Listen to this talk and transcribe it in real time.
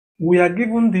We are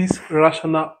given this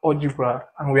rational algebra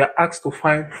and we are asked to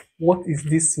find what is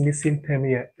this missing term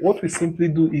here. What we simply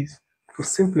do is to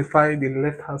simplify the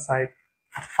left hand side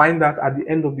and find out at the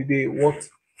end of the day what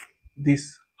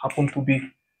this happened to be.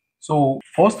 So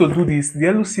for us to do this, the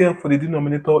LCM for the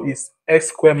denominator is x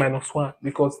squared minus 1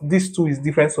 because this 2 is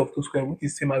difference of 2 squared, which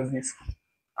is same as this.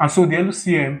 And so the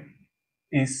LCM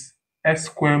is s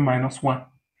squared minus 1.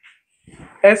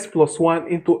 S plus 1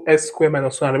 into s squared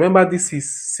minus 1. Remember, this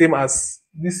is same as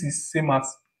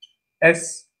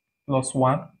s plus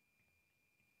 1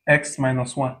 x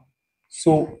minus 1.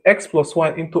 So x plus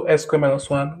 1 into s squared minus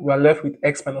 1, we are left with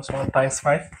x minus 1 times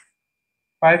 5.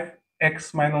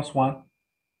 5x minus 1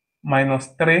 minus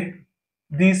 3.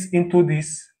 This into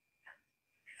this.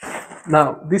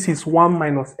 Now, this is 1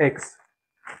 minus x.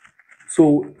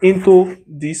 So into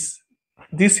this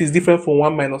is different from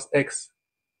 1 minus x.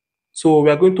 So we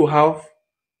are going to have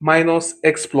minus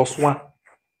x plus 1.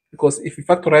 Because if we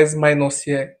factorize minus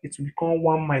here, it will become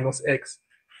 1 minus x.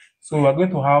 So we are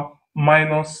going to have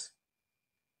minus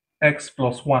x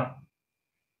plus 1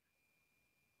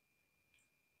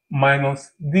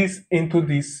 minus this into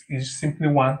this is simply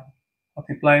 1,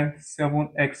 multiplying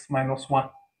 7x minus 1.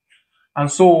 And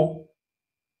so,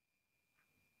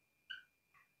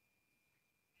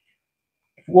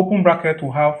 if we open bracket, we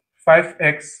have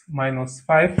 5x minus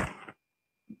 5.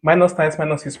 Minus times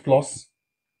minus is plus.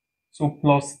 So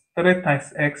plus 3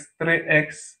 times x,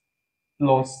 3x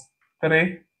plus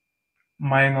 3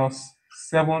 minus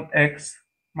 7x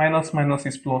minus minus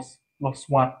is plus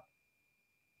 1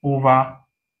 over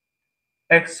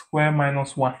x squared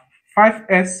minus 1.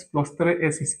 5s plus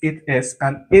 3s is 8s,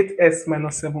 and 8s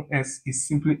minus 7s is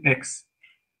simply x.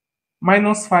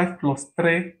 Minus 5 plus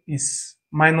 3 is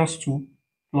minus 2,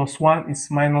 plus 1 is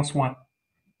minus 1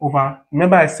 over,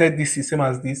 remember I said this is same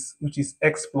as this, which is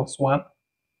x plus 1,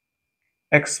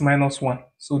 x minus 1.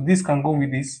 So this can go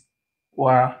with this. We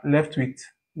are left with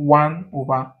 1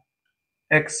 over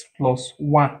x plus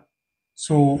 1.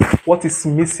 So what is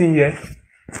missing here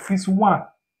is 1.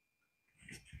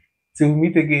 Till we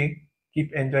meet again,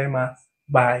 keep enjoying math.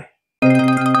 Bye.